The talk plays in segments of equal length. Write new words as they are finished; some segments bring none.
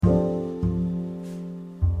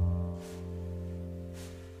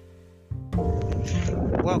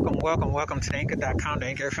welcome to the Anchor.com, the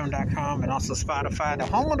AnchorFM.com, and also Spotify, the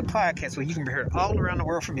home of the podcast where you can be heard all around the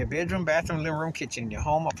world from your bedroom, bathroom, living room, kitchen, your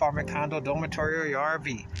home, apartment, condo, dormitory, or your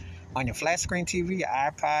RV. On your flat screen TV, your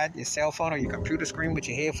iPod, your cell phone, or your computer screen with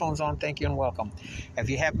your headphones on, thank you and welcome. If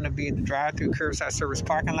you happen to be in the drive-through curbside service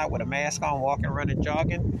parking lot with a mask on, walking, running,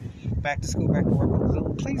 jogging, back to school, back to work on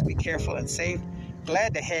Zoom, please be careful and safe.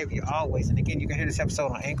 Glad to have you always. And again, you can hear this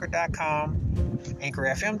episode on Anchor.com,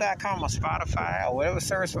 AnchorFM.com, or Spotify, or whatever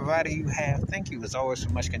service provider you have. Thank you as always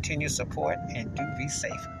for much continued support, and do be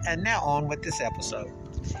safe. And now on with this episode.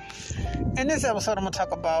 In this episode, I'm going to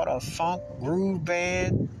talk about a funk groove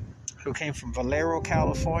band who came from Valero,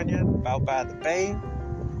 California, about by the Bay.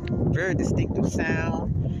 Very distinctive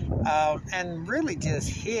sound, and really just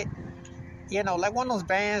hit, like one of those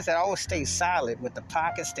bands that always stay solid with the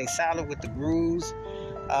pockets, stay solid with the grooves.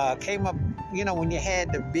 Came up, when you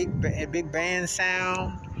had the big band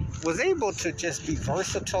sound, was able to just be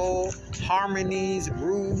versatile, harmonies,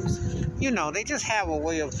 grooves. They just have a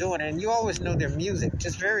way of doing it, and you always know their music,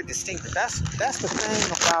 just very distinctive. That's the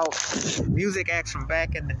thing about music acts from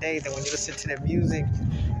back in the day, that when you listen to their music,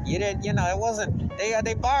 it wasn't,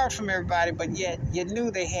 they borrowed from everybody, but yet you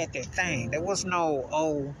knew they had their thing. There was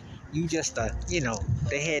no,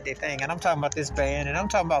 they had their thing. And I'm talking about this band, and I'm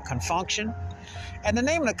talking about Confunction. And the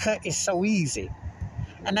name of the cut is So Easy.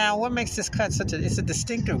 And now what makes this cut it's a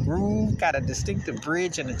distinctive groove, got a distinctive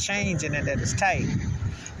bridge and a change in it that is tight.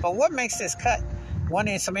 But what makes this cut,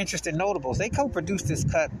 some interesting notables, they co-produced this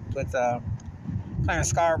cut with Clarence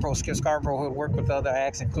Scarborough, Skip Scarborough, who had worked with other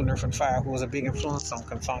acts, including Earth and Fire, who was a big influence on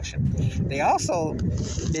Confunction. They also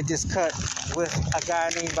did this cut with a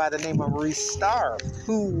guy named by the name of Maurice Starr,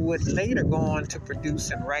 who would later go on to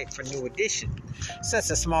produce and write for New Edition. So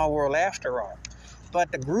it's a small world after all. But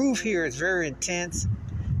the groove here is very intense.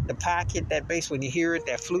 The pocket, that bass, when you hear it,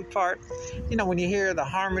 that flute part, when you hear the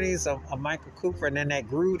harmonies of Michael Cooper and then that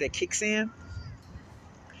groove that kicks in,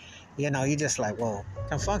 you're just like, whoa.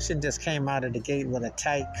 Confunction just came out of the gate with a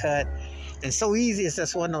tight cut. And So Easy is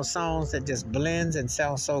just one of those songs that just blends and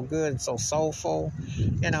sounds so good and so soulful,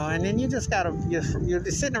 and then you just you're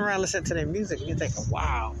just sitting around listening to their music and you're thinking,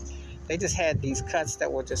 wow, they just had these cuts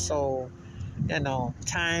that were just so,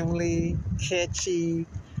 timely, catchy,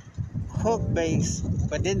 hook bass,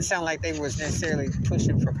 but didn't sound like they was necessarily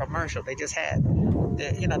pushing for commercial. They just had,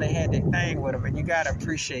 they had their thing with them, and you got to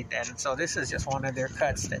appreciate that. And so this is just one of their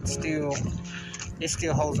cuts that still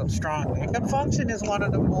holds up strongly. And Confunction is one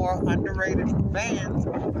of the more underrated bands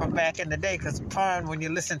from back in the day, because when you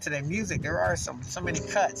listen to their music, there are so many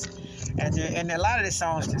cuts, and a lot of the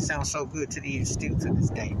songs just sound so good still to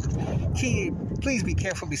this day. Please be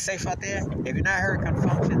careful, be safe out there. If you've not heard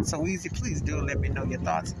Confunction, So Easy, please do let me know your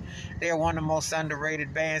thoughts. They are one of the most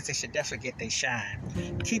underrated bands. They should definitely get their shine.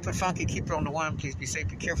 Keep it funky, keep it on the one. Please be safe,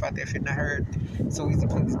 be careful out there. If you've not heard So Easy,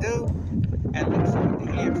 please do. And look forward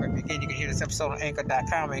to hearing from you. Again, you can hear this episode on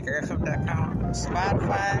Anchor.com, AnchorFM.com,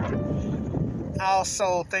 Spotify.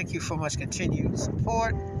 Also, thank you for much continued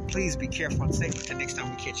support. Please be careful and safe. Until next time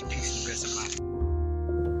we catch you. Peace and blessings.